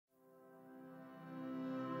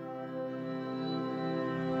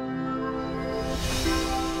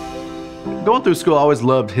Going through school, I always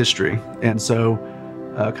loved history. And so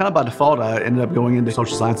kind of by default, I ended up going into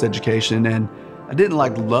social science education, and I didn't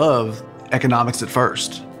love economics at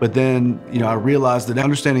first. But then, I realized that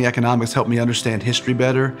understanding economics helped me understand history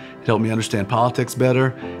better, it helped me understand politics better.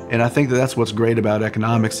 And I think that that's what's great about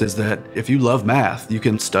economics is that if you love math, you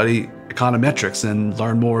can study econometrics and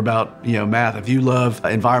learn more about, math. If you love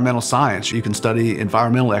environmental science, you can study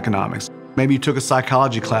environmental economics. Maybe you took a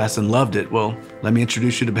psychology class and loved it. Well, let me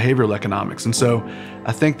introduce you to behavioral economics. And so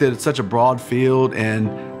I think that it's such a broad field, and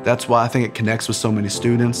that's why I think it connects with so many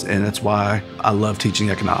students, and that's why I love teaching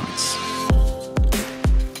economics.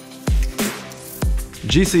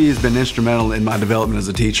 GCEE has been instrumental in my development as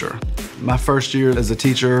a teacher. My first year as a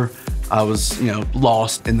teacher, I was,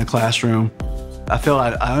 lost in the classroom. I felt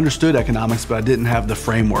I understood economics, but I didn't have the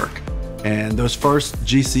framework. And those first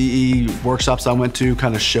GCEE workshops I went to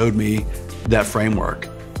kind of showed me that framework.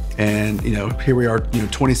 And here we are,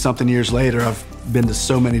 20-something years later, I've been to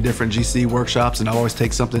so many different GCEE workshops, and I always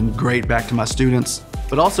take something great back to my students.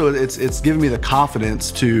 But also it's given me the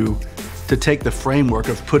confidence to take the framework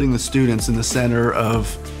of putting the students in the center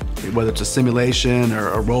of whether it's a simulation or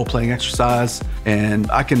a role-playing exercise, and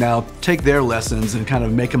I can now take their lessons and kind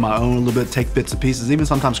of make them my own a little bit, take bits and pieces, even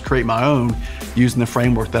sometimes create my own using the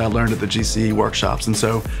framework that I learned at the GCEE workshops. And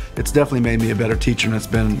so it's definitely made me a better teacher, and it's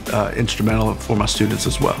been instrumental for my students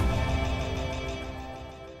as well.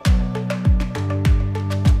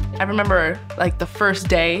 I remember the first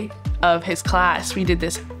day of his class, we did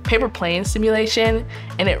this paper plane simulation,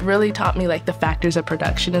 and it really taught me the factors of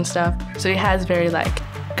production and stuff. So he has very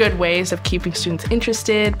good ways of keeping students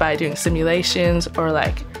interested by doing simulations or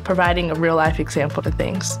providing a real life example to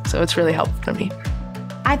things. So it's really helpful for me.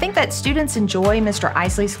 I think that students enjoy Mr.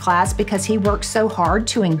 Eisele's class because he works so hard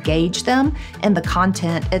to engage them in the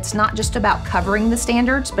content. It's not just about covering the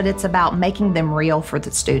standards, but it's about making them real for the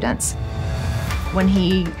students. When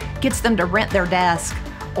he gets them to rent their desk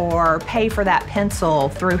or pay for that pencil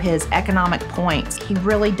through his economic points, he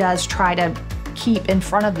really does try to keep in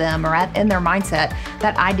front of them or in their mindset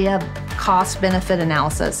that idea of cost-benefit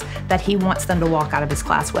analysis that he wants them to walk out of his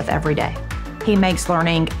class with every day. He makes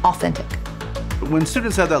learning authentic. When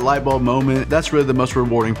students have that light bulb moment, that's really the most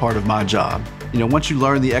rewarding part of my job. Once you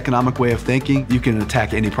learn the economic way of thinking, you can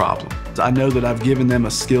attack any problem. I know that I've given them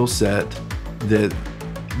a skill set that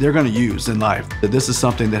they're going to use in life, that this is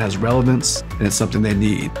something that has relevance and it's something they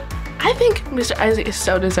need. I think Mr. Eisele is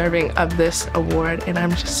so deserving of this award, and I'm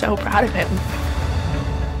just so proud of him.